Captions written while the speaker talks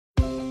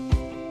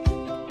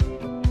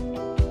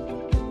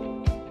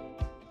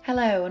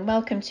Hello and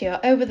welcome to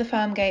your Over the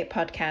Farm Gate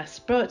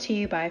podcast, brought to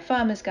you by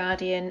Farmers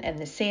Guardian and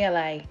the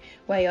CLA.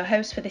 We're your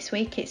hosts for this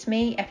week. It's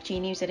me,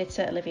 FG News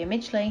Editor Olivia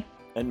Midgley.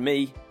 And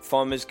me,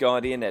 Farmers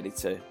Guardian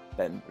Editor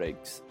Ben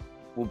Briggs.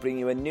 We'll bring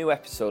you a new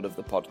episode of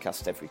the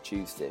podcast every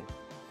Tuesday.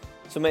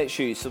 So make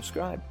sure you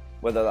subscribe,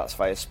 whether that's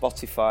via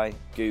Spotify,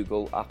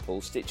 Google, Apple,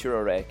 Stitcher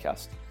or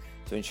Acast,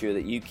 to ensure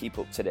that you keep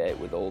up to date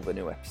with all the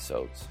new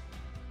episodes.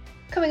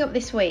 Coming up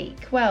this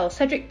week, well,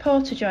 Cedric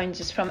Porter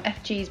joins us from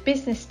FG's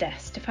business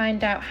desk to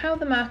find out how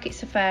the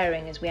markets are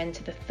faring as we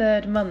enter the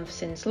third month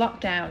since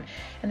lockdown,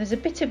 and there's a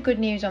bit of good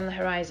news on the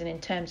horizon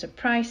in terms of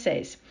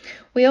prices.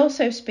 We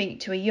also speak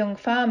to a young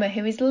farmer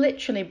who is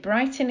literally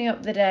brightening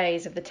up the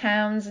days of the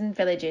towns and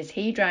villages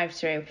he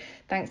drives through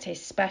thanks to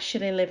his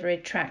specially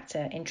liveried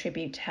tractor in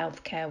tribute to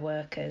healthcare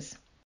workers.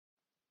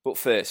 But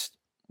first,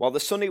 while the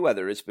sunny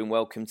weather has been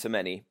welcome to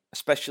many,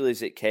 especially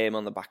as it came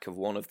on the back of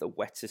one of the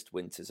wettest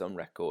winters on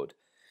record,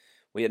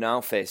 we are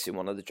now facing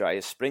one of the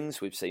driest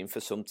springs we've seen for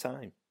some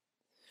time.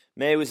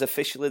 May was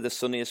officially the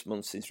sunniest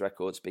month since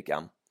records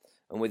began,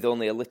 and with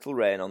only a little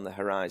rain on the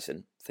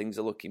horizon, things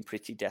are looking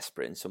pretty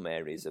desperate in some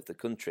areas of the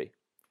country.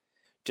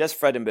 Jez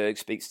Fredenberg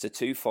speaks to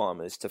two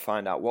farmers to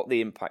find out what the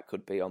impact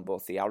could be on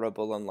both the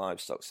arable and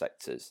livestock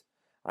sectors,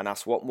 and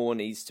asks what more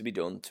needs to be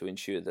done to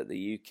ensure that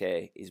the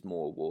UK is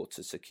more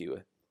water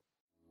secure.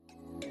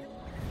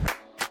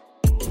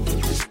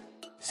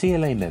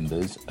 CLA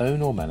members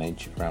own or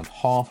manage around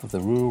half of the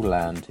rural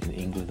land in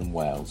England and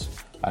Wales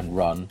and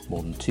run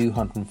more than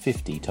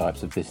 250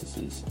 types of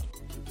businesses.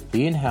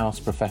 The in-house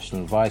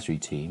professional advisory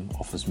team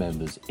offers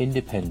members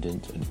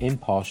independent and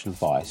impartial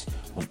advice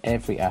on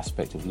every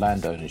aspect of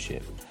land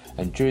ownership,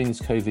 and during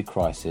this COVID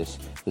crisis,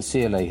 the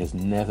CLA has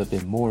never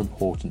been more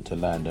important to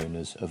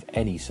landowners of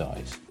any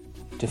size.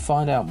 To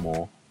find out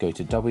more, go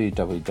to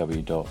www.cla.org.uk.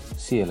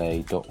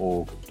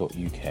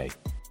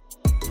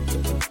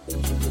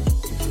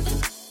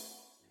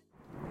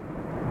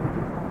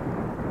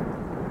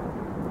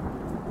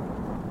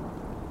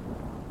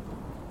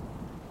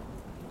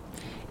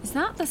 Is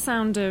that the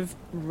sound of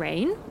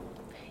rain?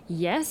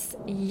 Yes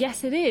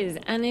it is.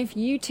 And if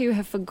you two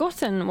have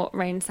forgotten what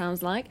rain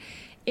sounds like,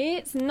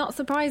 it's not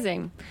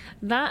surprising.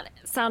 That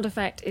sound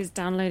effect is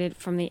downloaded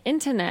from the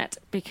internet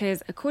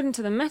because, according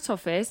to the Met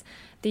Office,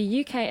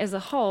 the UK as a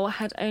whole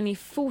had only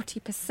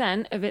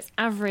 40% of its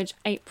average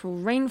April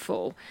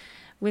rainfall,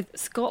 with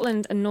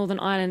Scotland and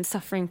Northern Ireland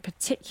suffering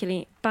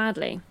particularly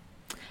badly.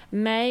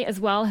 May as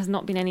well has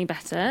not been any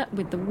better,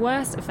 with the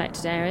worst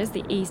affected areas,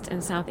 the east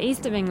and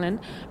southeast of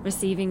England,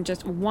 receiving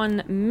just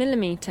 1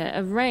 millimetre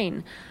of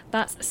rain.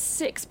 That's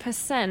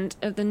 6%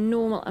 of the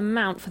normal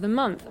amount for the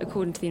month,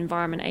 according to the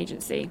Environment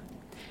Agency.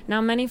 Now,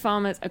 many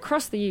farmers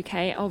across the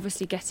UK are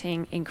obviously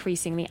getting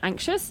increasingly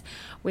anxious,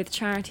 with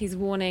charities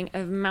warning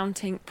of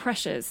mounting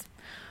pressures.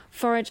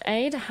 Forage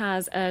Aid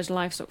has urged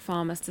livestock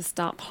farmers to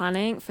start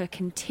planning for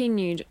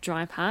continued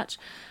dry patch,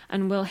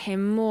 and we'll hear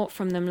more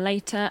from them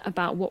later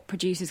about what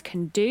producers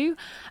can do,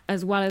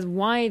 as well as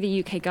why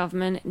the UK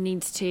government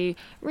needs to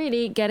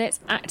really get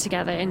its act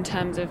together in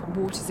terms of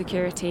water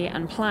security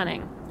and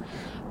planning.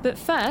 But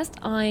first,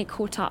 I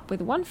caught up with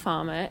one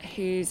farmer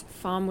whose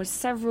farm was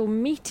several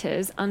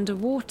metres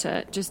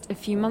underwater just a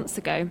few months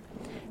ago.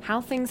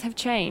 How things have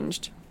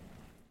changed.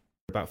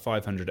 About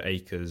 500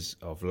 acres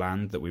of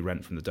land that we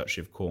rent from the Duchy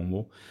of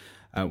Cornwall.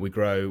 We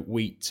grow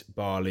wheat,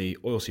 barley,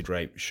 oilseed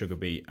rape, sugar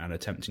beet, and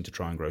attempting to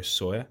try and grow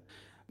soya.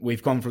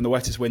 We've gone from the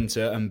wettest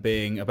winter and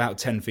being about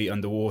 10 feet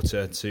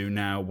underwater to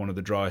now one of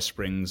the driest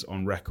springs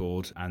on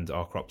record, and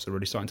our crops are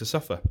really starting to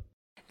suffer.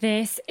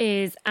 This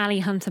is Ali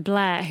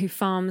Hunter-Blair, who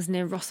farms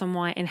near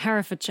Ross-on-Wye in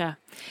Herefordshire.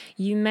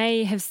 You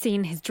may have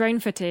seen his drone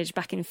footage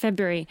back in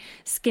February,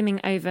 skimming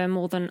over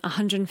more than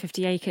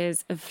 150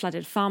 acres of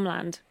flooded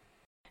farmland.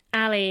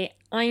 Ali,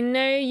 I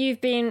know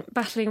you've been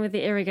battling with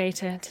the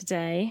irrigator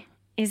today.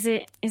 Is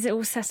it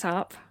all set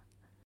up?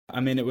 I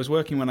mean, it was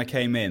working when I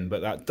came in, but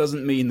that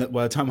doesn't mean that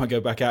by the time I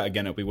go back out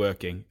again, it'll be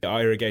working.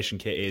 Our irrigation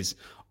kit is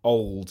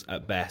old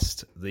at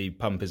best. The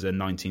pump is a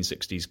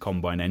 1960s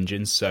combine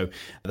engine, so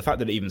the fact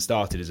that it even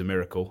started is a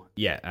miracle.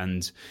 Yeah,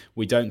 and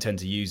we don't tend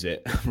to use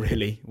it,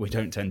 really. We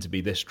don't tend to be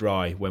this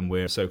dry when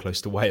we're so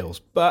close to Wales,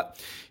 but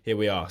here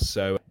we are.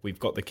 So we've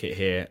got the kit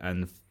here,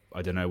 and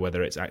I don't know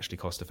whether it's actually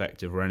cost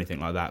effective or anything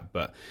like that,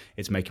 but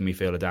it's making me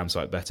feel a damn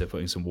sight better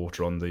putting some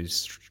water on these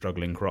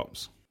struggling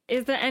crops.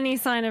 Is there any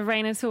sign of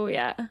rain at all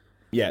yet?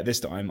 Yeah, this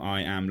time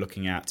I am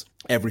looking at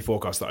every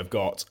forecast that I've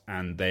got,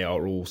 and they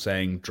are all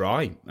saying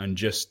dry, and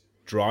just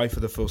dry for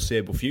the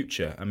foreseeable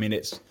future. I mean,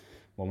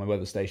 my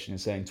weather station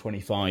is saying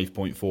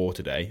 25.4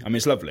 today. I mean,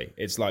 it's lovely.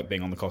 It's like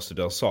being on the Costa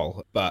del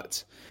Sol,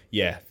 but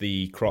yeah,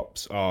 the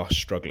crops are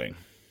struggling.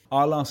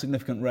 Our last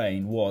significant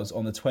rain was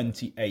on the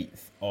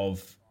 28th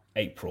of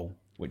April,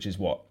 which is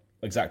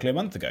exactly a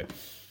month ago.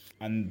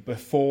 And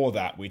before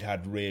that, we'd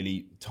had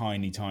really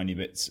tiny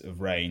bits of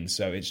rain.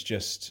 So it's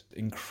just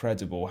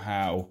incredible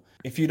how,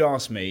 if you'd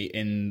asked me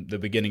in the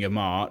beginning of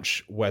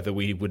March whether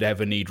we would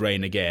ever need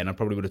rain again, I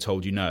probably would have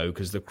told you no,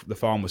 because the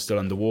farm was still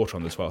underwater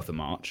on the 12th of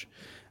March.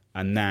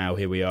 And now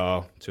here we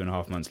are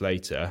 2.5 months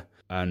later,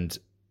 and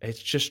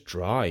it's just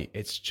dry.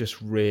 It's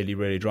just really,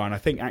 really dry. And I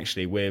think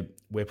actually we're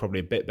probably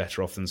a bit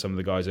better off than some of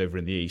the guys over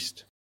in the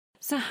east.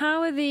 So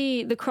how are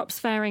the crops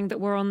faring that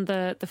were on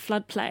the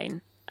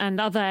floodplain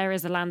and other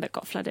areas of land that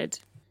got flooded?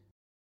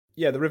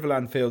 Yeah, the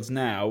Riverland fields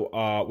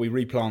now we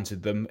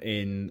replanted them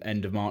in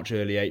end of March,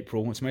 early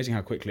April. It's amazing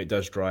how quickly it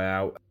does dry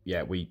out.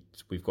 Yeah, we've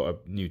got a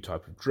new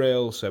type of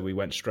drill, so we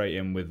went straight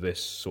in with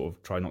this sort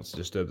of try not to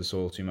disturb the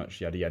soil too much,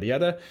 yada, yada,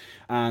 yada.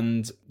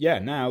 And yeah,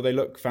 now they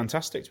look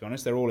fantastic, to be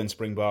honest. They're all in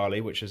spring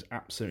barley, which has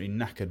absolutely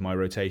knackered my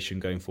rotation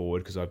going forward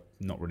because I've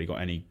not really got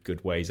any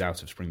good ways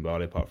out of spring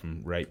barley apart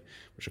from rape,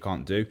 which I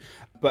can't do.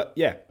 But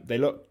yeah, they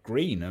look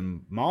green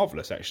and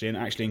marvellous, actually. And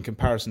actually, in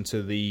comparison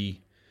to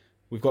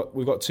We've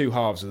got two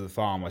halves of the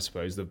farm, I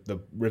suppose.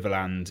 The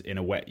Riverland in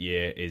a wet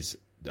year is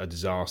a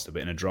disaster,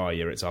 but in a dry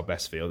year it's our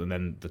best field. And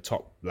then the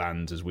top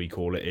land, as we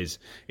call it, is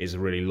a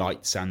really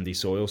light sandy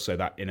soil. So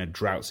that in a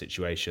drought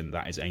situation,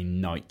 that is a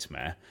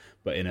nightmare.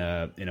 But in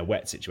a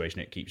wet situation,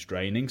 it keeps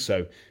draining.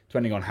 So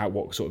depending on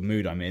what sort of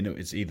mood I'm in,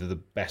 it's either the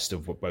best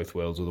of both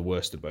worlds or the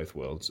worst of both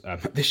worlds.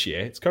 This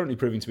year, it's currently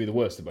proving to be the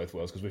worst of both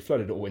worlds because we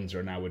flooded all winter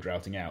and now we're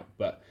droughting out.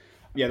 But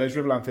yeah, those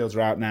Riverland fields are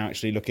out now,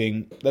 actually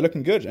they're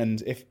looking good.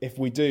 And if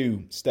we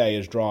do stay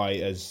as dry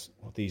as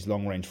these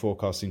long-range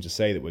forecasts seem to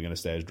say that we're going to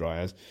stay as dry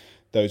as,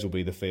 those will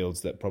be the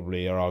fields that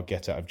probably are our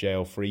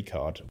get-out-of-jail-free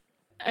card.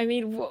 I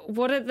mean,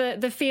 what are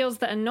the fields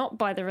that are not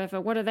by the river?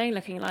 What are they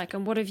looking like?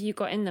 And what have you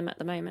got in them at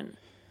the moment?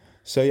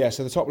 So the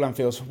topland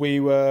fields,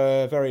 we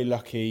were very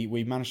lucky.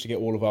 We managed to get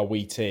all of our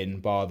wheat in,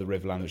 bar the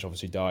Riverland, which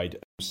obviously died.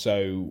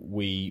 So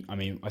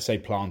I say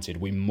planted,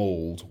 we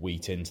mauled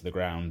wheat into the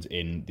ground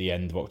in the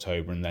end of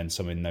October and then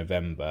some in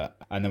November.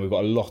 And then we've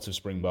got a lot of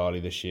spring barley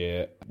this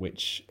year,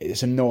 which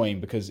is annoying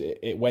because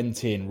it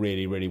went in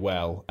really, really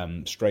well,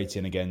 straight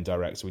in again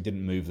direct. So we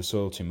didn't move the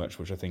soil too much,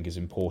 which I think is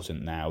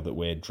important now that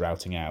we're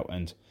droughting out.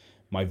 And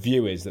my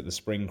view is that the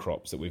spring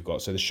crops that we've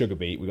got, so the sugar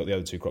beet, we've got the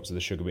other two crops of the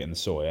sugar beet and the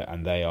soya,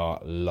 and they are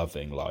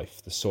loving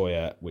life. The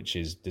soya, which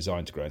is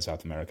designed to grow in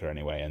South America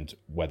anyway, and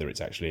whether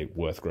it's actually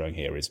worth growing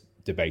here is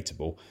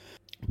debatable,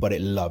 but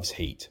it loves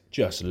heat,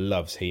 just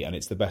loves heat, and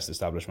it's the best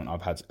establishment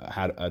I've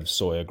had of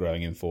soya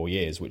growing in 4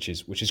 years, which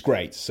is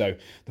great. So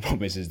the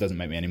problem is it doesn't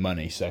make me any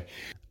money. So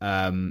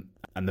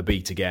and the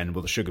beet again,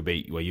 well, the sugar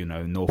beet, well,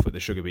 Norfolk, the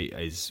sugar beet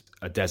is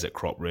a desert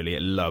crop, really.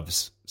 It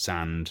loves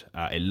sand,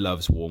 it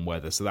loves warm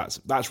weather, so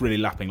that's really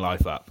lapping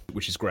life up,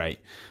 which is great.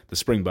 The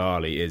spring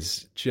barley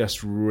is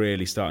just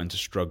really starting to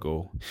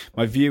struggle.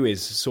 My view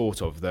is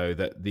sort of, though,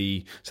 that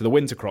the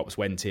winter crops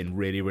went in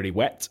really, really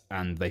wet,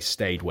 and they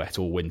stayed wet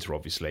all winter,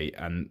 obviously,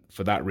 and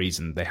for that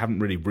reason, they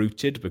haven't really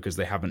rooted because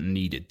they haven't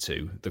needed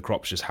to. The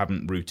crops just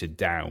haven't rooted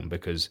down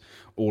because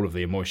all of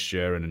the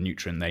moisture and the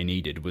nutrient they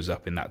needed was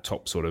up in that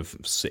top sort of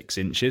 6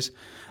 inches.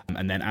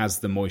 And then as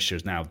the moisture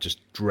is now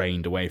just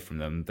drained away from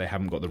them, they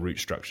haven't got the root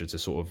structure to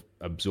sort of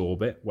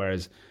absorb it.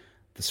 Whereas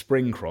the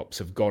spring crops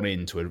have gone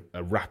into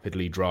a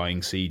rapidly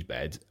drying seed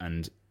bed.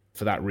 And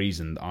for that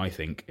reason, I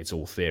think it's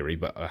all theory,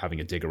 but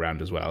having a dig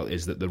around as well,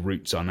 is that the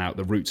roots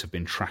have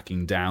been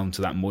tracking down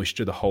to that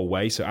moisture the whole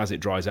way. So as it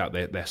dries out,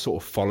 they're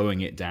sort of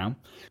following it down.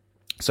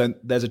 So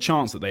there's a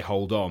chance that they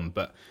hold on,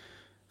 but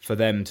for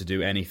them to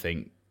do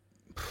anything,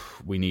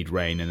 we need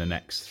rain in the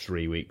next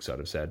 3 weeks, I'd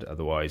have said.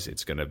 Otherwise,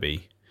 it's going to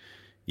be,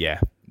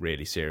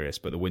 really serious.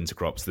 But the winter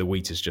crops, the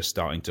wheat is just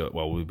starting to,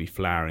 we'll be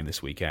flowering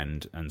this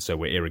weekend. And so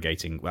we're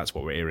irrigating. That's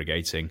what we're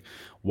irrigating.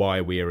 Why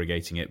are we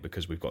irrigating it?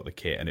 Because we've got the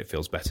kit and it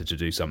feels better to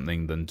do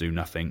something than do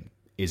nothing.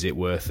 Is it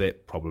worth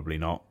it? Probably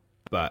not.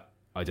 But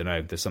I don't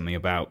know. There's something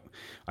about,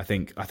 I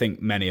think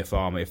many a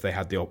farmer, if they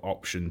had the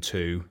option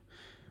to,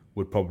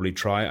 would probably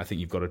try it. I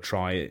think you've got to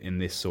try it in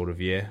this sort of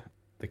year.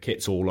 The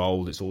kit's all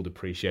old. It's all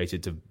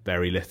depreciated to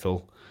very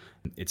little.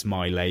 It's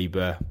my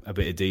labour, a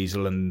bit of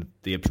diesel, and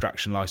the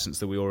abstraction licence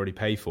that we already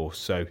pay for.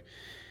 So,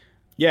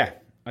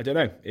 I don't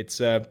know.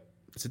 It's a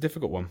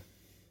difficult one.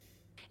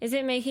 Is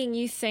it making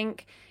you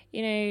think,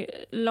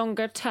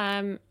 longer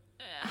term,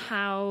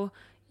 how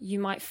you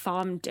might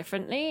farm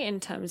differently in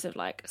terms of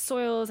like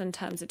soils, in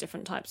terms of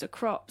different types of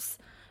crops?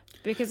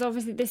 Because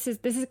obviously this is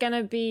going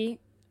to be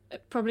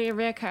probably a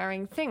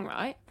reoccurring thing,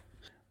 right?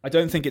 I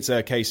don't think it's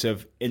a case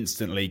of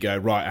instantly go,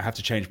 right, I have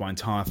to change my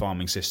entire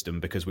farming system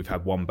because we've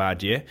had one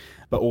bad year.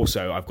 But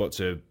also I've got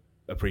to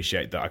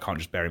appreciate that I can't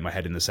just bury my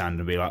head in the sand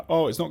and be like,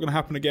 oh, it's not going to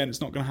happen again.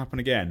 It's not going to happen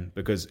again,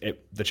 because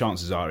the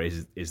chances are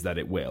is that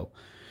it will.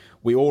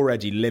 We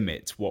already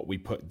limit what we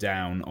put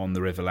down on the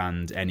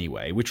Riverland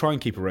anyway. We try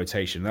and keep a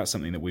rotation. That's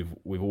something that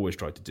we've always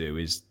tried to do,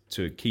 is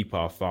to keep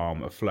our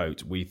farm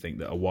afloat. We think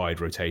that a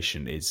wide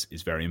rotation is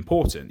very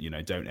important.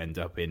 Don't end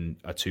up in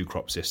a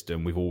 2-crop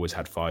system. We've always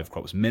had 5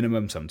 crops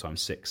minimum,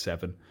 sometimes 6,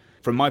 7.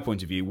 From my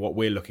point of view, what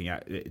we're looking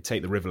at,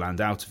 take the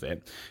Riverland out of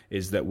it,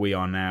 is that we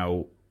are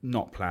now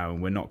not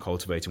ploughing, we're not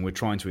cultivating, we're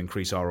trying to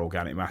increase our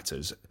organic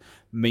matters,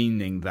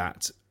 meaning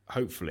that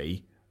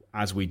hopefully,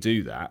 as we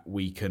do that,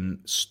 we can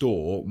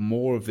store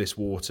more of this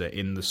water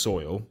in the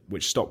soil,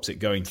 which stops it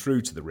going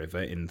through to the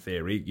river, in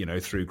theory,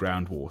 through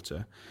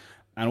groundwater.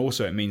 And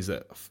also it means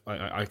that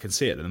I can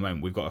see it at the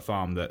moment. We've got a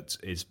farm that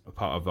is a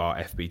part of our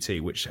FBT,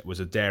 which was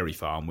a dairy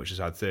farm, which has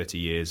had 40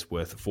 years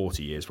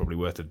probably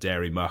worth of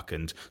dairy muck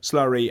and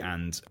slurry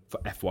and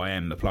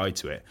FYM applied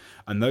to it.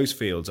 And those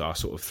fields are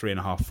sort of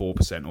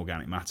 3.5-4%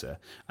 organic matter,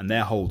 and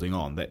they're holding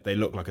on. They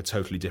look like a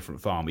totally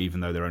different farm, even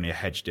though they're only a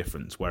hedge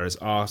difference. Whereas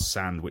our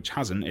sand, which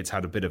hasn't, it's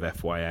had a bit of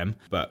FYM,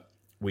 but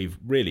we've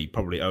really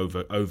probably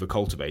over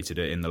cultivated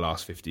it in the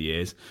last 50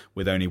 years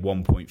with only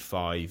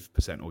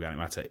 1.5% organic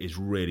matter, is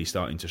really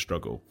starting to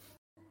struggle.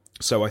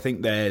 So I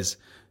think there's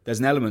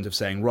an element of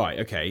saying, right,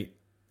 okay,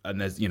 and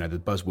there's, the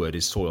buzzword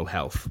is soil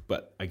health,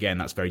 but again,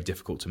 that's very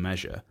difficult to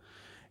measure.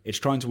 It's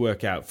trying to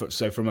work out,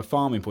 so from a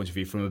farming point of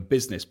view, from a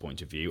business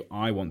point of view,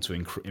 I want to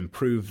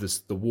improve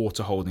the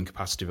water holding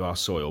capacity of our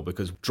soil,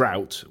 because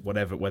drought,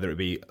 whether it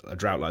be a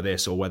drought like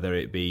this or whether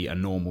it be a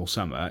normal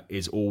summer,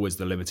 is always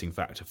the limiting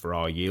factor for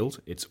our yield.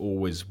 It's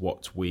always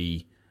what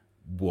we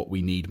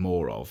need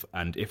more of.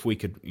 And if we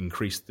could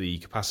increase the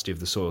capacity of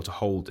the soil to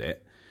hold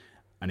it,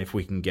 and if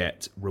we can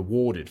get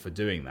rewarded for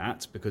doing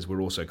that, because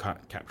we're also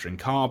capturing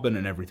carbon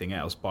and everything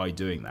else by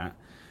doing that,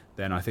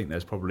 then I think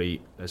there's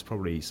probably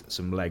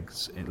some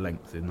length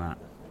in that.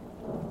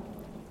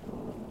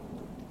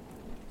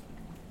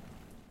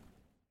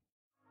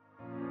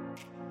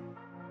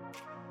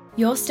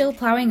 You're still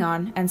ploughing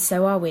on, and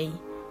so are we.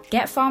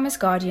 Get Farmer's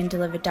Guardian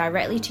delivered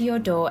directly to your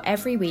door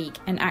every week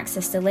and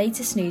access the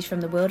latest news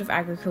from the world of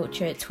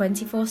agriculture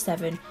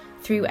 24/7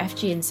 through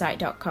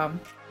fginsight.com.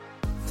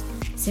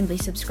 Simply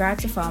subscribe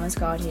to Farmer's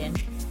Guardian.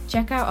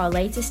 Check out our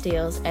latest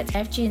deals at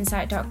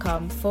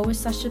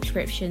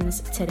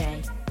fginsight.com/subscriptions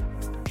today.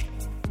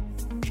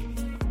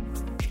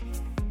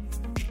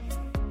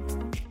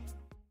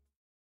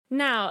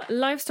 Now,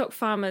 livestock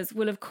farmers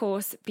will, of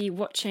course, be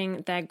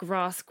watching their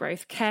grass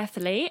growth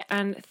carefully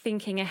and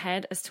thinking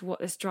ahead as to what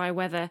this dry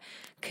weather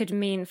could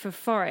mean for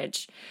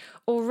forage.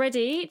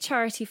 Already,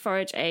 Charity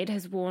Forage Aid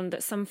has warned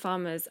that some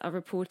farmers are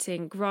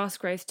reporting grass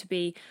growth to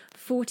be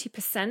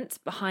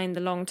 40% behind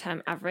the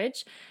long-term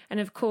average, and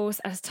of course,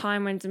 at a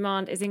time when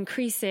demand is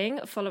increasing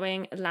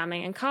following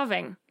lambing and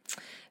calving.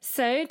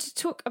 So, to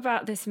talk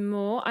about this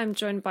more, I'm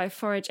joined by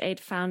Forage Aid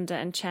founder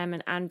and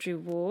chairman Andrew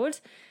Ward.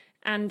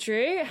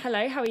 Andrew,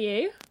 hello, how are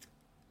you?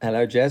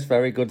 Hello, Jez.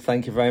 Very good,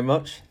 thank you very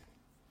much.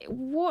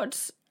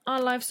 What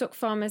are livestock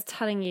farmers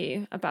telling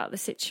you about the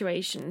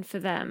situation for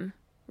them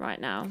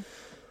right now?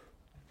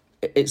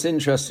 It's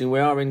interesting. We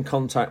are in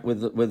contact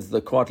with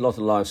quite a lot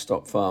of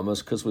livestock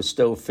farmers, because we're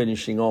still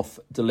finishing off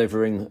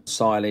delivering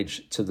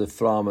silage to the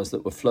farmers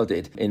that were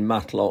flooded in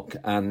Matlock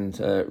and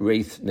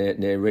Reeth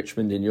near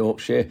Richmond in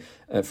Yorkshire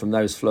from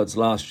those floods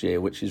last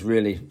year, which is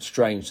really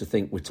strange to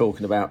think we're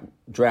talking about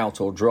drought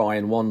or dry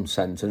in one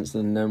sentence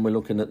and then we're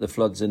looking at the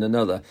floods in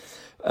another.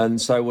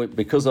 And so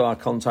because of our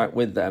contact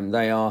with them,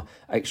 they are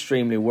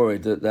extremely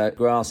worried that their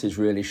grass is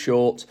really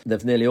short.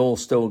 They've nearly all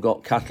still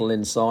got cattle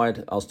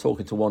inside. I was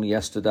talking to one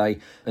yesterday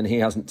and he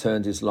hasn't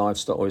turned his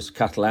livestock or his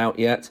cattle out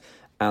yet.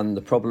 And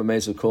the problem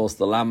is, of course,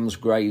 the lambs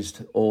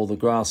grazed all the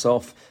grass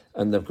off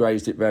and they've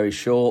grazed it very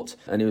short.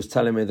 And he was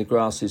telling me the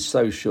grass is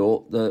so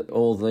short that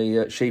all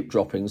the sheep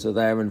droppings are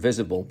there and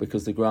visible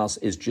because the grass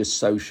is just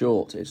so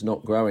short. It's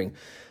not growing.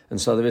 And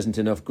so there isn't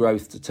enough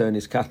growth to turn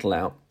his cattle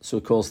out. So,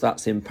 of course,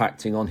 that's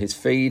impacting on his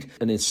feed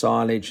and his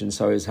silage. And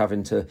so he's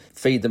having to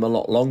feed them a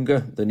lot longer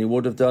than he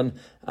would have done.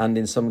 And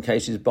in some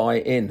cases, buy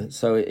it in.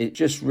 So it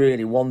just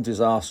really one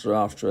disaster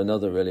after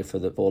another, really, for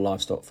the poor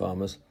livestock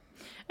farmers.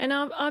 And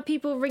are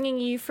people ringing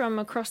you from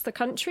across the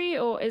country,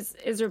 or is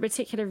there a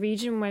particular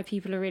region where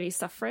people are really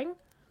suffering?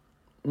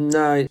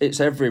 No, it's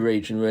every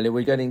region, really.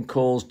 We're getting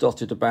calls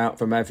dotted about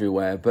from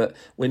everywhere, but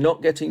we're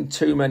not getting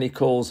too many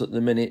calls at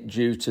the minute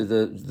due to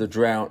the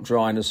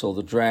dryness or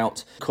the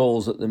drought.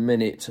 Calls at the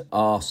minute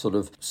are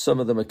some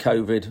of them are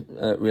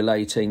COVID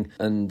relating,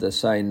 and they're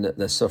saying that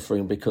they're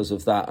suffering because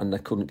of that and they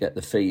couldn't get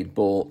the feed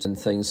bought and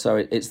things. So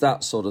it's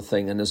that sort of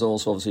thing. And there's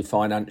also obviously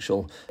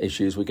financial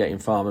issues. We're getting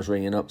farmers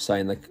ringing up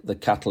saying the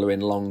cattle are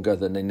in longer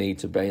than they need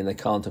to be and they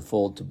can't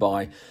afford to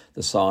buy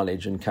the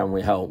silage, and can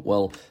we help?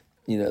 Well,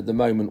 at the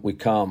moment we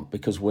can't,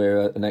 because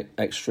we're an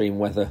extreme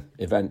weather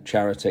event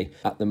charity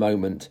at the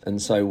moment, and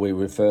so we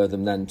refer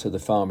them then to the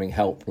farming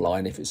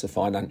helpline if it's a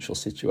financial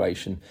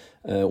situation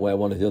where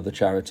one of the other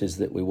charities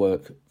that we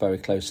work very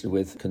closely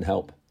with can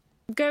help.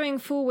 Going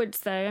forwards,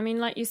 though, I mean,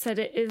 like you said,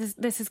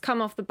 this has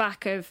come off the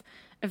back of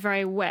a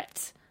very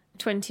wet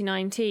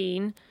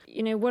 2019.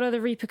 What are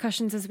the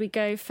repercussions as we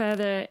go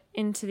further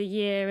into the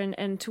year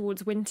and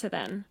towards winter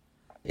then?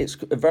 It's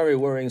a very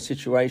worrying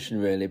situation,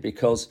 really,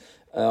 because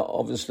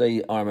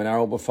obviously I'm an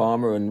arable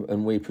farmer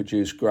and we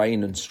produce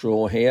grain and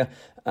straw here.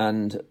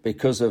 And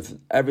because of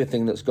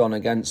everything that's gone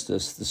against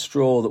us, the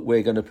straw that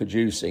we're going to be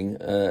producing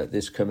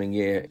this coming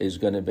year is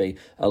going to be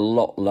a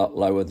lot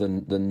lower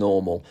than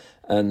normal.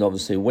 And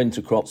obviously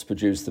winter crops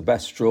produce the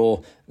best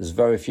straw. There's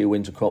very few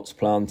winter crops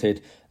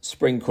planted.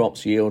 Spring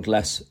crops yield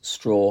less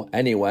straw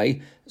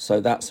anyway,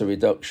 so that's a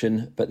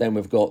reduction. But then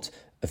we've got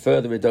a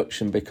further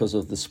reduction because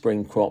of the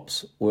spring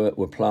crops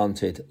were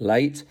planted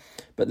late,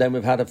 but then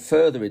we've had a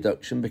further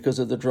reduction because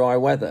of the dry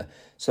weather.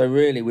 So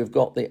really we've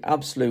got the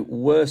absolute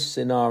worst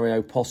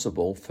scenario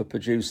possible for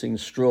producing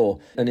straw,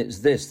 and it's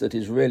this that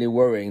is really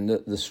worrying,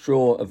 that the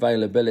straw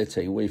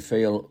availability we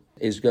feel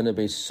is going to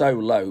be so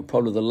low,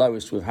 probably the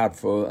lowest we've had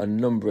for a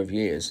number of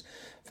years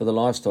for the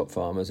livestock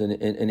farmers, and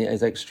it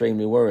is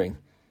extremely worrying.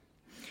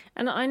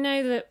 And I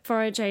know that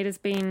Forage Aid has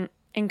been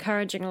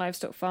encouraging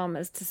livestock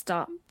farmers to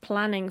start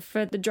planning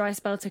for the dry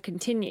spell to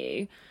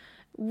continue.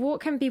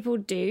 What can people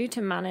do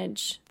to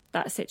manage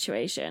that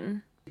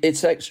situation?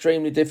 It's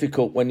extremely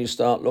difficult when you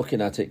start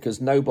looking at it,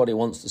 because nobody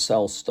wants to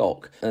sell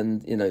stock,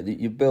 and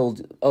you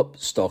build up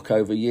stock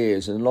over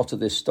years, and a lot of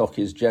this stock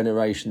is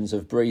generations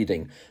of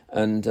breeding,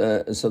 and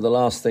so the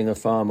last thing a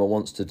farmer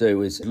wants to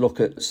do is look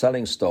at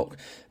selling stock.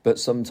 But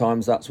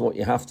sometimes that's what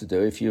you have to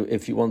do if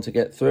you want to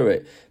get through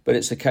it. But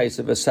it's a case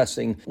of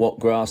assessing what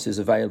grass is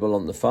available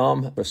on the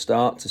farm for a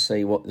start, to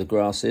see what the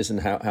grass is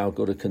and how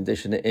good a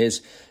condition it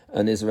is.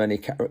 And is there any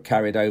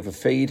carried over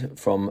feed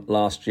from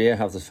last year?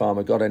 Have the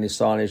farmer got any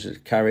silage that's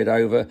carried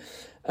over?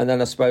 And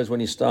then I suppose when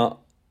you start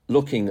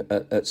looking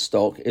at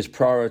stock, is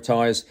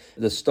prioritise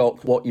the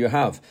stock what you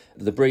have.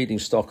 The breeding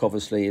stock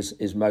obviously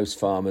is most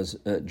farmers'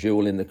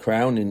 jewel in the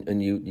crown,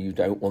 and you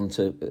don't want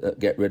to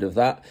get rid of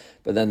that.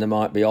 But then there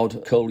might be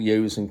odd cull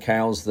ewes and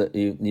cows that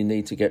you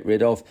need to get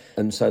rid of,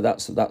 and so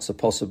that's a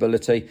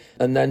possibility.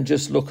 And then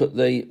just look at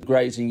the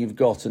grazing you've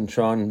got and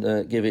try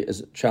and give it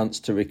a chance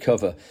to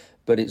recover.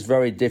 But it's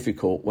very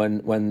difficult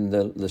when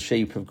the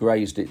sheep have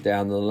grazed it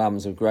down and the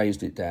lambs have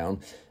grazed it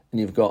down, and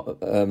you've got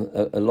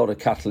a lot of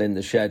cattle in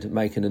the shed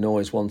making a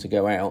noise, want to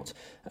go out,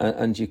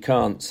 and you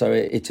can't. So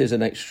it is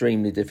an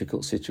extremely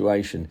difficult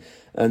situation.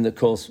 And of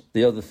course,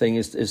 the other thing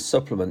is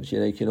supplements.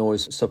 You can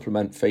always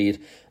supplement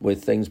feed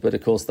with things, but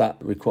of course that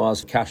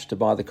requires cash to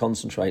buy the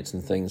concentrates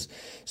and things.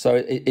 So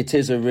it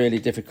is a really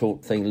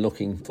difficult thing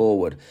looking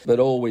forward. But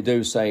all we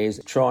do say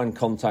is try and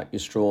contact your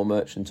straw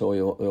merchant or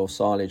your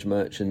silage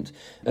merchant,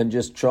 and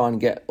just try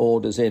and get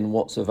orders in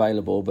what's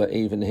available. But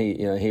even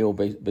he'll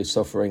be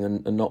suffering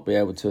and not be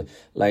able to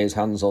lay his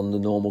hands on the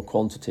normal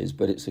quantities.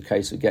 But it's a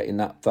case of getting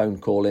that phone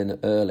call in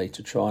early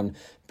to try and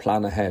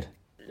plan ahead.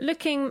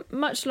 Looking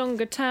much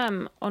longer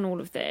term on all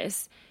of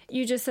this,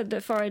 you just said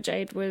that Forage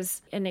Aid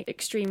was an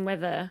extreme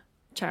weather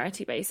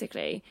charity,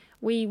 basically.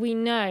 We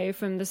know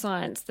from the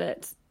science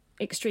that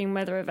extreme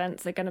weather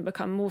events are going to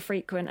become more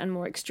frequent and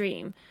more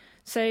extreme.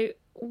 So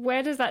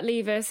where does that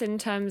leave us in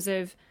terms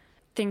of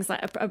things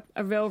like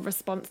a real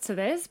response to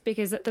this?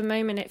 Because at the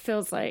moment it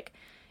feels like,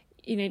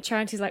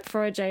 charities like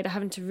Forage Aid are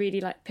having to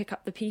really pick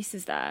up the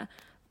pieces there.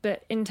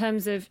 But in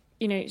terms of,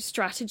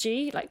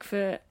 strategy,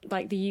 for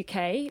the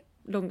UK,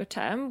 longer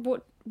term,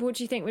 what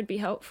do you think would be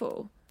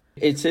helpful?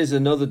 It is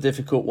another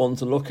difficult one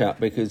to look at,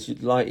 because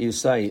like you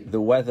say,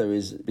 the weather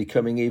is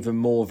becoming even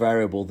more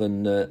variable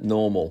than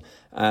normal,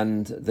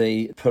 and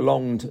the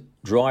prolonged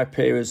dry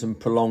periods and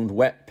prolonged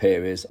wet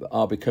periods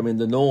are becoming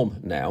the norm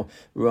now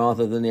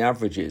rather than the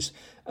averages.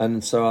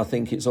 And so I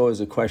think it's always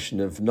a question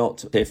of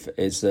not if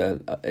is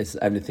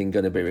anything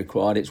going to be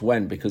required, it's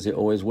when, because it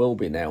always will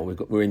be now.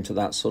 We're into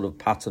that sort of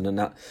pattern and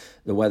that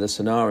the weather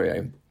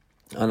scenario.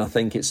 And I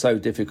think it's so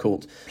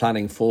difficult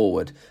planning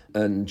forward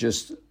and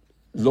just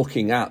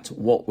looking at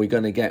what we're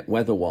going to get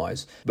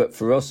weather-wise. But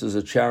for us as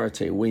a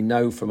charity, we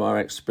know from our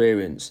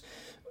experience,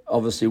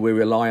 obviously we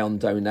rely on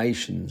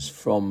donations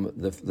from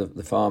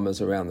the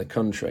farmers around the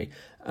country,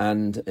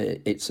 and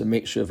it's a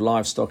mixture of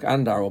livestock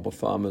and arable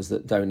farmers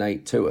that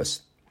donate to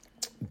us.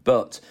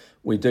 But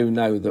we do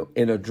know that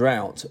in a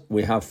drought,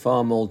 we have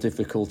far more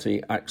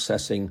difficulty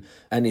accessing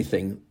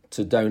anything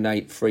to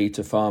donate free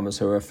to farmers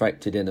who are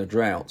affected in a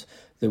drought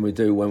than we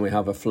do when we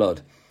have a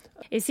flood.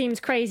 It seems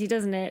crazy,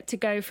 doesn't it, to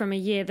go from a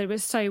year that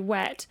was so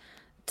wet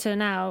to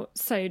now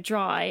so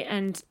dry,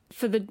 and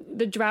for the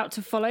drought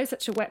to follow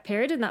such a wet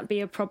period and that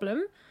be a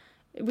problem.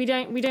 We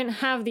don't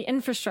have the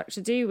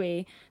infrastructure, do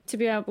we, to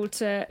be able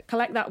to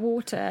collect that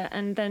water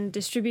and then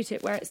distribute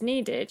it where it's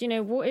needed.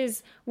 What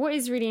is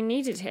really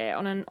needed here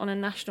on a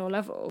national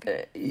level?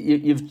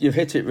 You've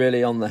hit it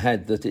really on the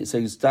head, that it's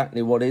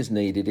exactly what is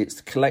needed. It's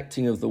the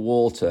collecting of the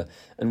water.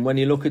 And when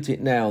you look at it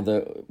now,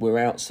 that we're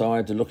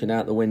outside looking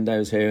out the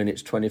windows here and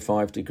it's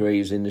 25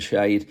 degrees in the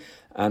shade,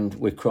 and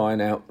we're crying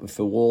out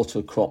for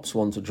water, crops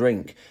want to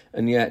drink.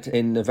 And yet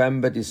in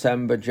November,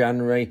 December,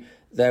 January,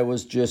 there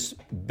was just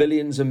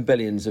billions and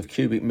billions of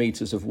cubic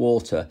metres of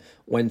water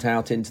went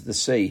out into the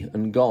sea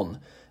and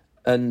gone.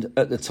 And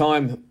at the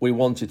time, we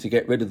wanted to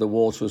get rid of the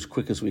water as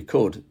quick as we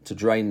could to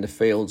drain the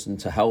fields and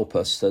to help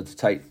us to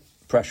take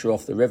pressure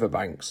off the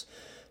riverbanks.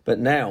 But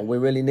now we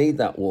really need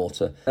that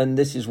water. And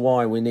this is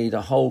why we need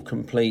a whole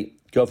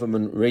complete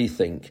government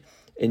rethink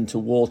into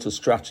water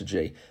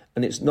strategy.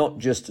 And it's not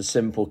just a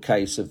simple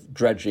case of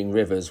dredging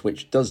rivers,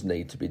 which does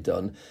need to be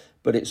done,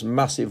 but it's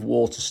massive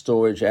water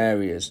storage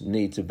areas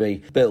need to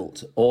be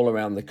built all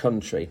around the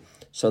country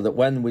so that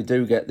when we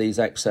do get these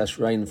excess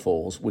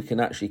rainfalls, we can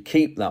actually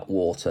keep that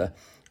water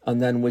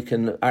and then we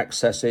can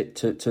access it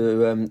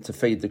to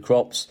feed the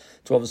crops,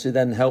 to obviously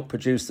then help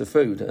produce the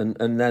food.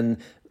 And then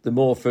the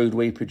more food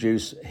we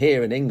produce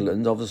here in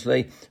England,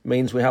 obviously,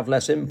 means we have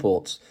less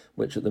imports,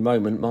 which at the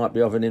moment might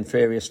be of an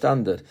inferior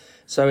standard.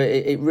 So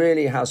it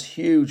really has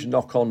huge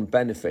knock-on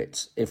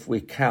benefits if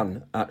we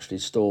can actually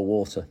store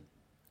water.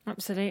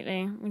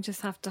 Absolutely. We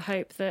just have to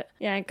hope that,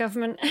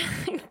 government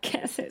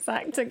gets its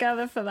act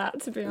together for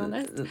that, to be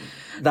honest.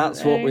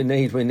 That's what we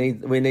need. We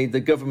need the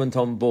government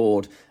on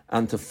board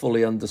and to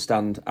fully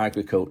understand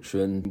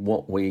agriculture and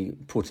what we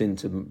put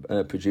into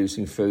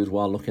producing food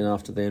while looking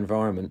after the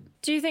environment.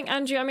 Do you think,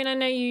 Andrew, I mean, I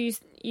know you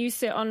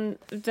sit on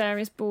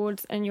various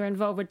boards and you're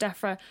involved with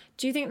DEFRA.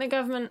 Do you think the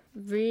government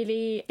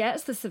really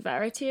gets the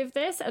severity of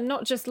this, and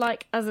not just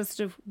like as a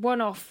sort of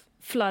one-off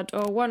flood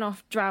or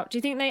one-off drought? Do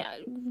you think they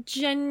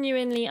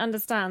genuinely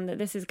understand that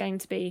this is going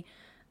to be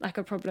like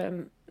a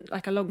problem,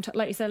 like a long-term,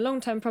 like you said, a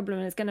long-term problem,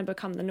 and it's going to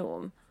become the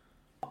norm?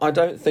 I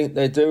don't think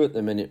they do at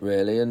the minute,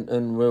 really,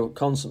 and we're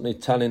constantly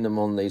telling them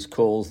on these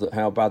calls that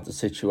how bad the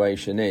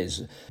situation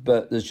is.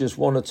 But there's just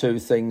one or two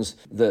things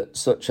that,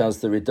 such as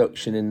the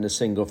reduction in the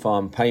single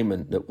farm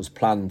payment that was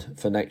planned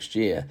for next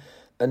year.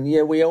 And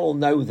we all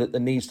know that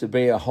there needs to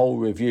be a whole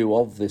review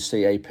of the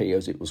CAP,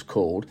 as it was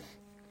called,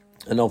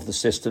 and of the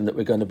system that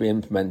we're going to be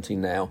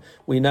implementing now.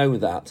 We know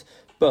that.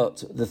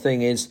 But the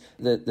thing is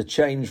that the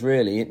change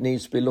really, it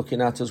needs to be looking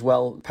at as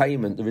well,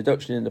 payment, the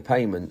reduction in the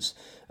payments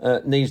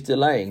needs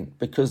delaying,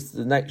 because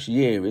the next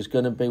year is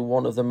going to be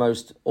one of the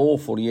most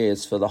awful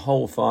years for the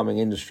whole farming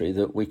industry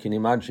that we can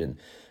imagine.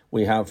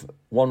 We have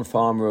one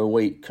farmer a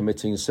week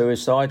committing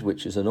suicide,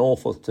 which is an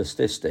awful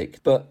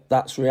statistic, but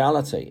that's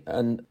reality.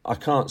 And I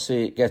can't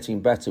see it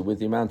getting better with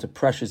the amount of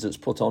pressures that's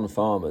put on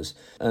farmers.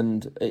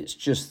 And it's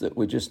just that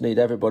we just need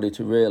everybody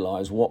to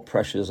realise what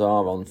pressures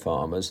are on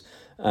farmers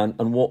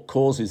and what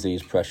causes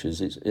these pressures.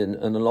 And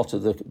a lot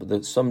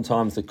of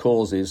sometimes the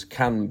causes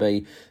can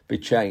be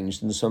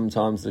changed, and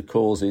sometimes the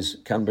causes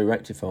can be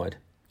rectified.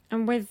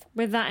 And with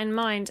that in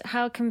mind,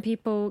 how can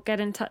people get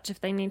in touch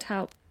if they need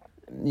help?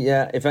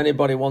 Yeah, if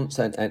anybody wants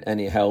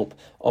any help,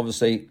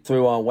 obviously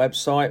through our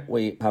website,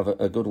 we have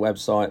a good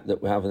website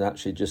that we haven't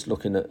actually just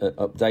looking at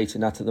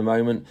updating that at the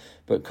moment,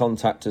 but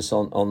contact us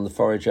on the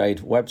Forage Aid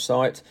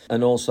website.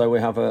 And also we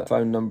have a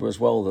phone number as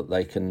well that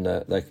they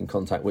can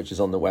contact, which is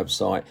on the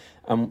website.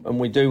 And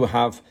we do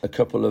have a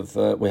couple of,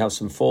 we have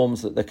some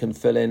forms that they can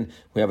fill in.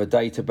 We have a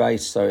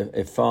database, so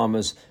if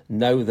farmers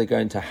know they're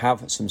going to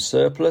have some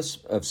surplus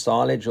of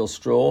silage or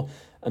straw,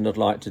 and I'd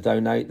like to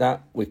donate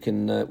that, we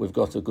can. We've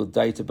got a good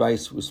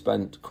database. We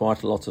spent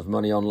quite a lot of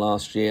money on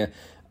last year,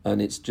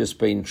 and it's just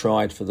been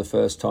tried for the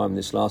first time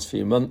this last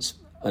few months,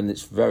 and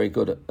it's very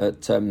good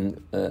at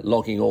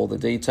logging all the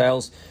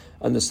details.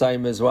 And the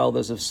same as well,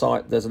 there's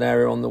an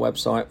area on the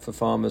website for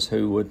farmers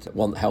who would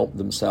want help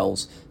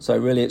themselves. So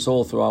really, it's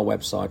all through our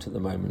website at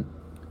the moment.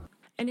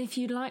 And if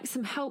you'd like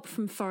some help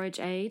from Forage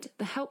Aid,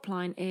 the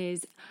helpline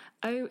is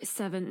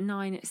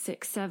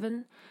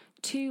 07967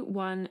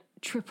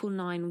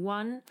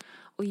 21991,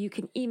 or you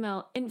can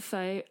email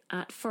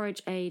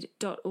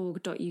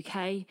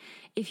info@forageaid.org.uk.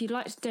 If you'd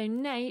like to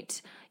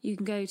donate, you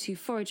can go to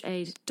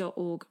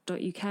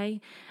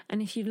forageaid.org.uk.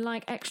 And if you'd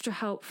like extra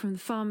help from the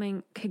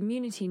Farming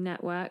Community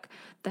Network,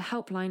 the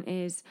helpline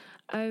is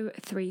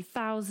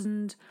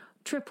 03000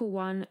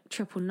 111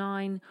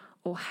 999,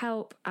 or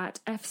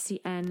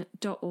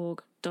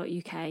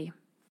help@fcn.org.uk.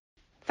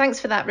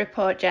 Thanks for that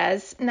report,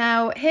 Jez.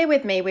 Now, here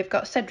with me, we've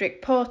got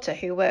Cedric Porter,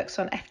 who works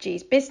on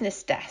FG's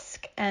business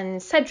desk.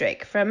 And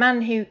Cedric, for a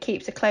man who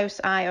keeps a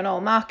close eye on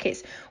all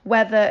markets,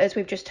 whether, as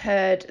we've just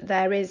heard,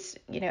 there is,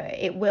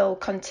 it will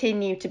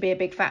continue to be a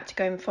big factor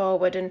going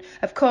forward. And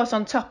of course,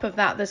 on top of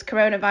that, there's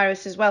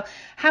coronavirus as well.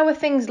 How are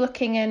things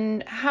looking,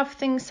 and have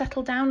things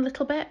settled down a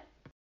little bit?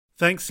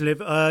 Thanks,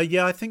 Liv.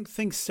 I think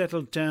things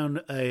settled down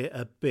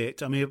a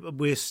bit. I mean,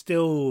 we're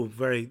still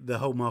the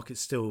whole market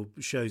still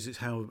shows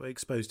how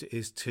exposed it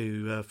is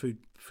to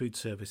food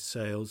service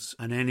sales,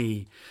 and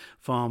any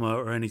farmer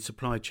or any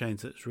supply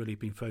chains that's really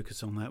been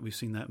focused on that. We've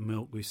seen that in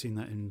milk, we've seen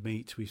that in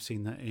meat, we've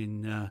seen that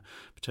in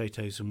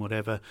potatoes and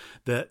whatever,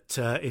 that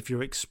if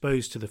you're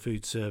exposed to the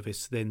food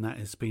service, then that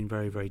has been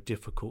very, very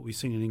difficult. We've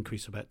seen an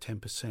increase of about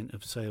 10%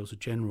 of sales of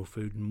general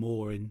food, and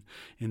more in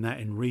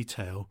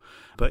retail.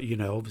 But,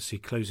 obviously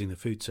closing the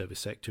food service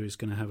sector is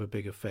going to have a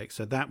big effect.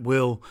 So that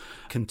will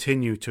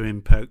continue to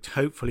impact.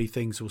 Hopefully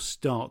things will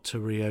start to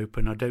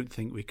reopen. I don't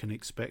think we can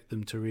expect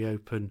them to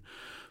reopen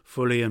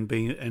fully and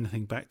being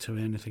anything back to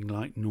anything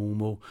like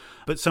normal.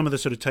 But some of the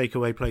sort of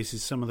takeaway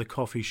places, some of the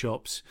coffee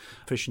shops,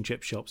 fish and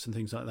chip shops and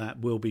things like that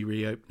will be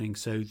reopening.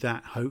 So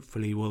that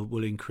hopefully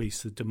will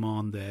increase the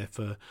demand there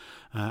for,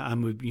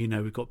 and we've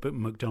got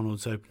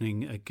McDonald's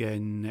opening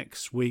again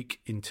next week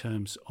in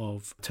terms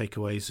of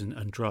takeaways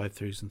and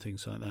drive-throughs and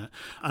things like that.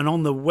 And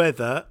on the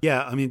weather,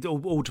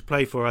 all to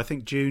play for. I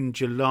think June,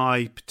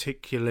 July,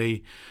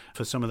 particularly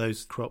for some of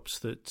those crops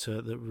that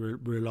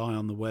rely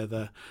on the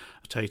weather,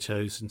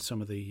 potatoes and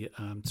some of the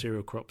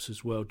cereal crops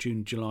as well. June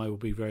and July will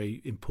be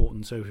very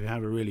important. So if you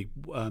have a really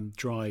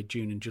dry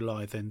June and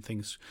July, then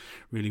things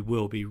really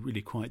will be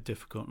really quite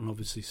difficult. And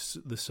obviously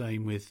the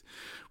same with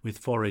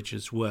forage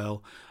as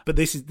well. But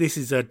this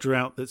is a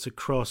drought that's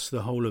across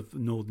the whole of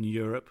Northern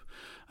Europe.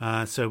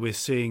 So we're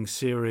seeing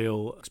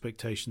cereal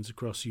expectations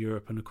across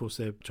Europe, and of course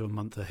they're to a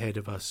month ahead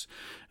of us,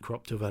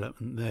 crop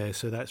development there.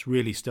 So that's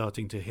really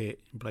starting to hit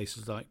in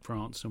places like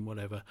France and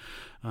whatever.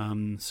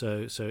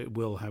 So it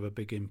will have a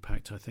big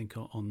impact, I think,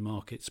 on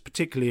markets,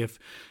 particularly if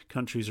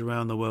countries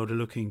around the world are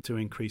looking to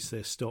increase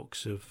their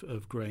stocks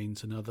of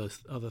grains and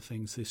other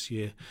things this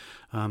year,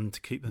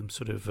 to keep them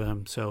sort of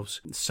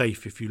themselves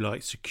safe, if you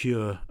like,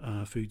 secure,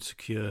 food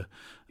secure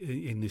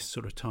in this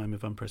sort of time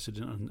of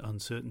unprecedented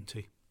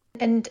uncertainty.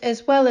 And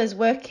as well as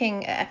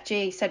working at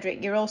FG,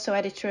 Cedric, you're also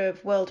editor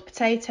of World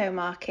Potato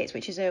Markets,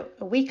 which is a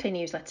weekly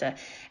newsletter.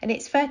 And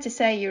it's fair to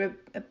say you're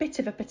a bit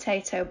of a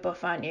potato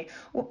buff, aren't you?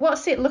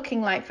 What's it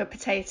looking like for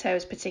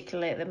potatoes,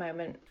 particularly at the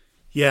moment?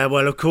 Yeah,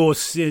 well, of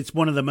course, it's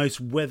one of the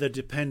most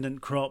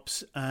weather-dependent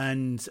crops,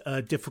 and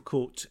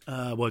difficult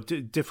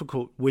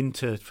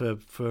winter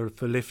for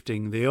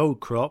lifting the old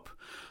crop.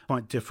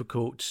 Quite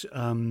difficult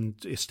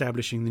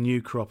establishing the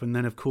new crop, and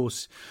then of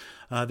course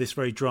this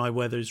very dry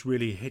weather is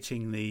really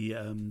hitting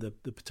the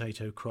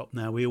potato crop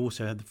now. We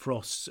also had the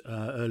frosts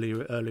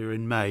earlier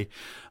in May,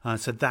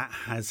 so that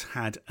has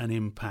had an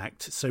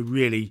impact. So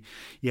really,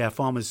 yeah,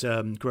 farmers,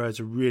 growers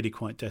are really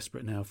quite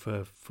desperate now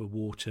for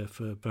water,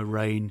 for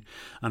rain,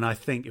 and I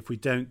think if we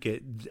don't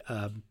get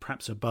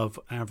perhaps above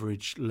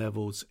average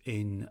levels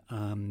in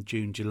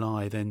June,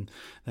 July, then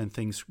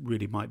things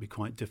really might be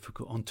quite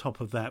difficult. On top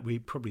of that,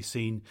 we've probably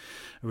seen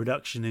a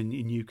reduction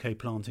in UK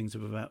plantings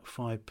of about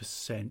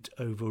 5%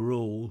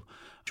 overall,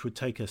 which would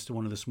take us to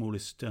one of the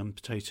smallest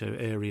potato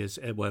areas,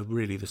 well,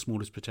 really the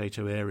smallest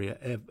potato area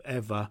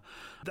ever.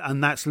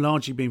 And that's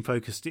largely been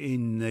focused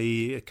in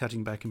the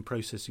cutting back and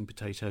processing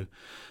potato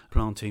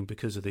planting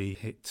because of the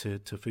hit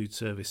to food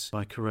service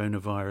by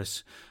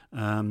coronavirus.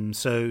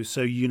 So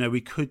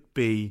we could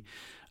be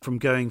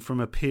going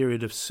from a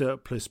period of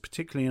surplus,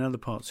 particularly in other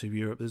parts of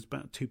Europe. There's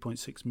about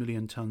 2.6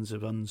 million tonnes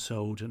of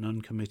unsold and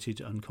uncommitted,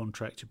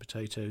 uncontracted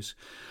potatoes,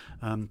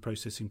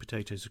 processing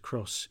potatoes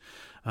across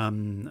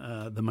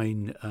the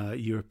main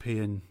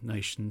European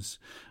nations,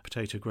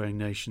 potato growing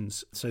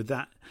nations. So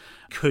that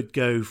could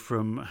go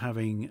from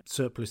having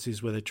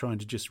surpluses where they're trying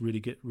to just really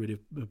get rid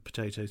of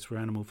potatoes for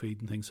animal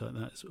feed and things like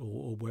that,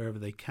 or wherever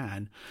they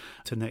can,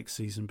 to next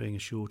season being a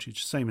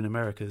shortage. Same in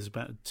America. There's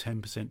about a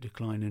 10%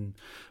 decline in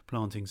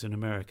plantings in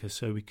America.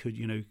 So we could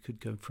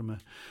go from a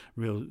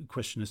real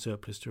question of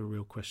surplus to a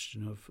real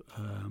question of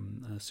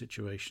a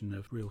situation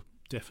of real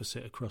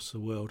deficit across the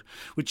world,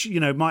 which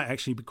might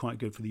actually be quite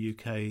good for the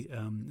UK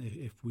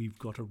if we've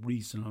got a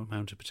reasonable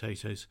amount of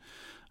potatoes.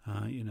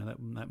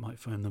 That might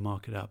firm the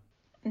market up.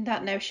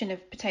 That notion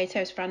of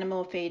potatoes for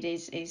animal feed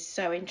is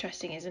so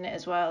interesting, isn't it,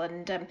 as well?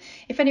 And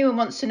if anyone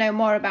wants to know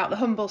more about the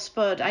humble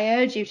spud, I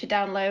urge you to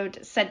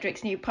download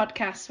Cedric's new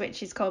podcast,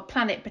 which is called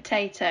Planet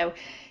Potato.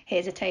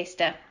 Here's a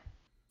taster.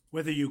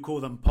 Whether you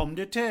call them pomme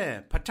de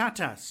terre,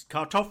 patatas,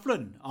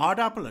 kartoffeln,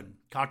 aardappelen,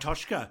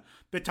 kartoshka,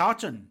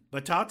 betaten,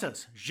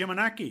 batatas,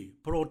 jimanaki,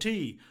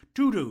 proti,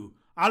 tudu,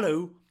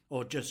 alu,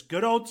 or just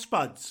good old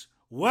spuds,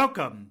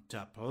 welcome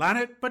to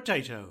Planet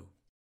Potato.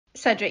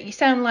 Cedric, you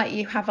sound like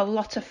you have a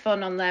lot of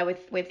fun on there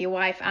with your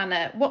wife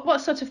Anna. What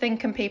sort of thing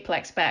can people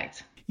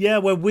expect? Yeah,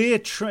 well,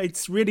 it's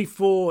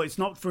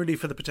not really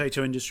for the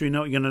potato industry.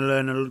 Not going to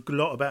learn a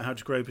lot about how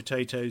to grow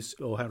potatoes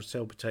or how to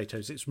sell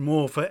potatoes. It's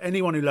more for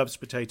anyone who loves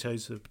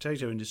potatoes, the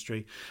potato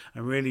industry,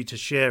 and really to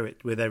share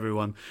it with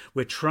everyone.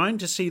 We're trying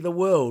to see the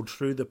world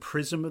through the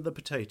prism of the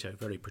potato,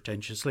 very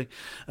pretentiously.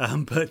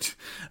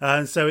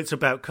 So it's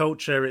about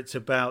culture. It's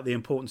about the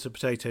importance of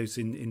potatoes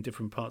in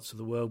different parts of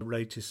the world. The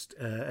latest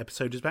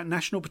episode is about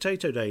National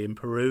Potato Day in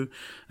Peru,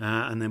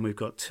 and then we've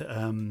got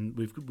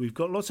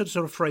lots of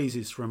sort of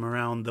phrases from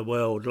around the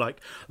world,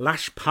 like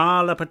lâche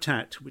pas la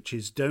patate, which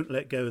is don't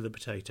let go of the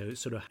potato.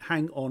 It's sort of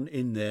hang on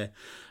in there.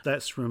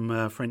 That's from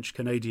a French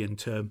Canadian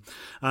term.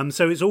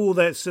 So it's all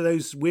that, so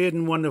those weird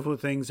and wonderful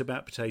things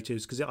about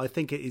potatoes, because I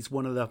think it is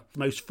one of the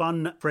most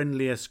fun,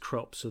 friendliest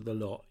crops of the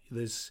lot.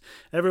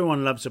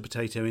 Everyone loves a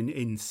potato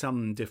in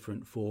some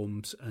different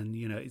forms, and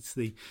it's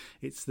the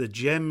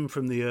gem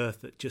from the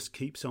earth that just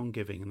keeps on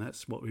giving, and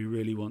that's what we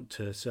really want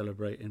to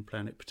celebrate in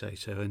Planet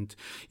Potato. And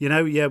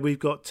we've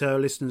got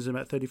listeners in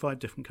about 35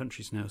 different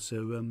countries now, it's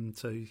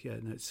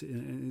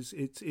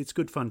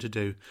good fun to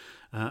do,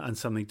 and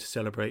something to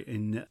celebrate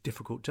in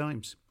difficult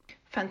times.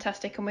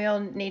 Fantastic, and we all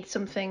need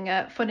something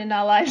fun in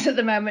our lives at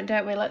the moment,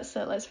 don't we? Let's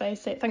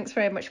face it. Thanks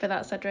very much for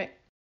that, Cedric.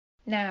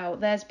 Now,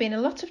 there's been a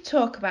lot of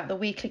talk about the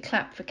weekly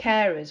clap for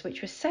carers,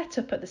 which was set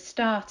up at the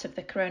start of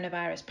the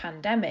coronavirus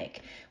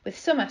pandemic, with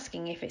some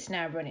asking if it's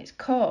now run its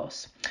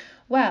course.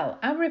 Well,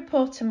 our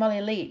reporter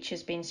Molly Leach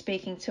has been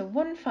speaking to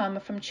one farmer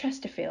from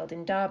Chesterfield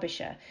in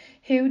Derbyshire,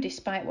 who,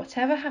 despite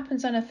whatever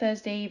happens on a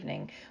Thursday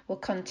evening, will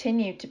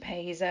continue to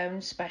pay his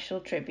own special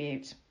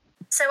tribute.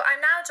 So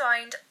I'm now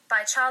joined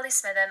by Charlie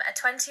Smitham, a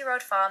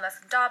 20-year-old farmer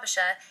from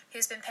Derbyshire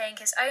who's been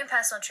paying his own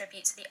personal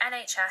tribute to the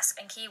NHS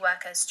and key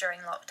workers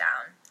during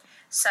lockdown.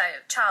 So,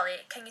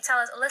 Charlie, can you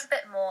tell us a little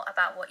bit more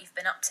about what you've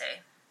been up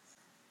to?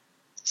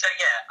 So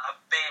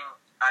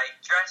I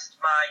dressed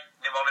my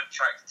New Holland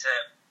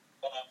tractor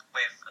up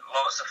with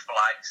lots of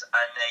flags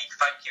and a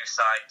thank you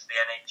sign to the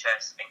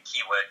NHS and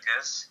key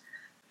workers.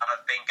 And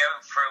I've been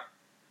going through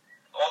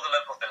all the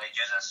local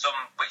villages and some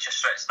which are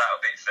stretched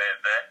out a bit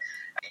further.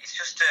 It's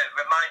just to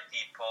remind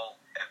people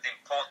of the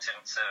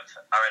importance of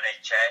our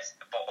NHS,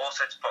 but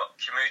also to put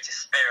community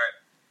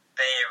spirit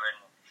there and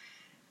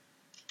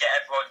get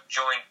everyone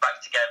joined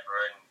back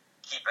together and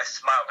keep a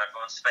smile on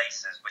everyone's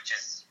faces, which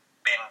has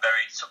been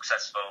very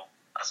successful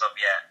as of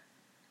yet.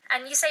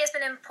 And you say it's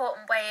been an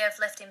important way of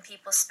lifting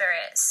people's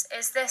spirits.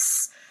 Is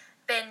this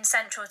been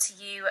central to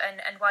you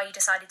and why you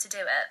decided to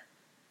do it?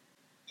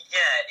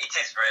 Yeah, it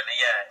is really,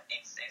 yeah.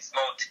 It's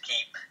more to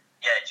keep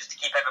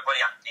everybody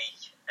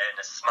happy and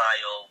a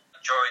smile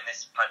during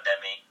this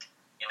pandemic.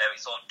 You know,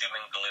 it's all doom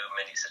and gloom,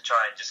 and it's to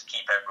try and just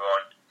keep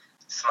everyone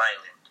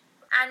smiling.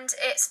 And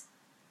it's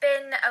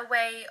been a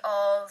way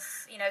of,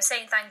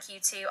 saying thank you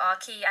to our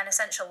key and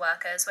essential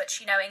workers, which,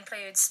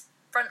 includes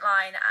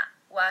frontline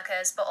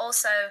workers, but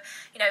also,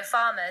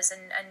 farmers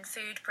and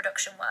food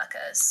production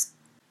workers.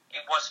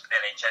 It was for the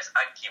NHS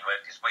and key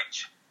workers,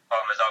 which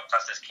farmers are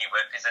classed as key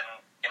workers, and,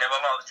 a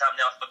lot of the time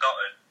they are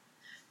forgotten.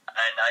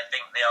 And I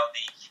think they are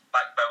the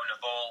backbone of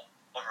all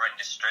other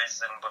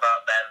industries, and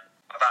without them,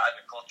 without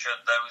agriculture,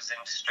 those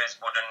industries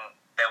wouldn't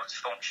be able to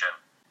function.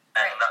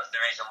 Right. And that's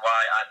the reason why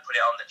I put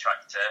it on the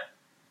tractor,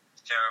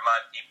 to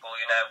remind people,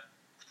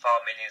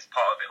 farming is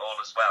part of it all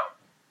as well.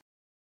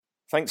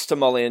 Thanks to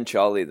Molly and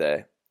Charlie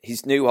there.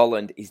 His New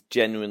Holland is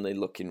genuinely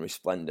looking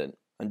resplendent.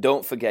 And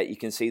don't forget, you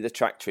can see the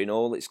tractor in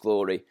all its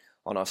glory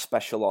on our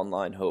special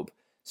online hub.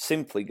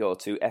 Simply go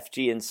to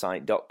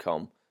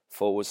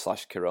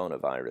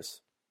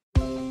fginsight.com/coronavirus.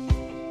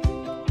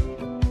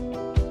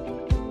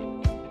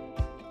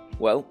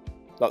 Well,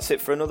 that's it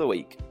for another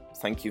week.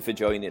 Thank you for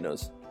joining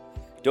us.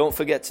 Don't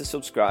forget to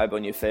subscribe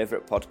on your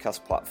favourite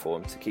podcast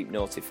platform to keep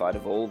notified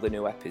of all the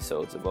new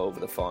episodes of Over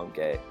the Farm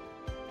Gate.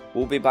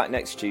 We'll be back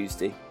next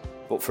Tuesday,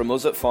 but from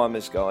us at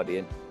Farmers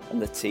Guardian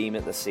and the team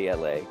at the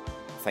CLA,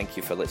 thank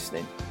you for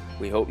listening.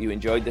 We hope you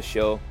enjoyed the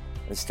show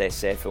and stay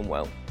safe and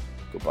well.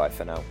 Goodbye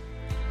for now.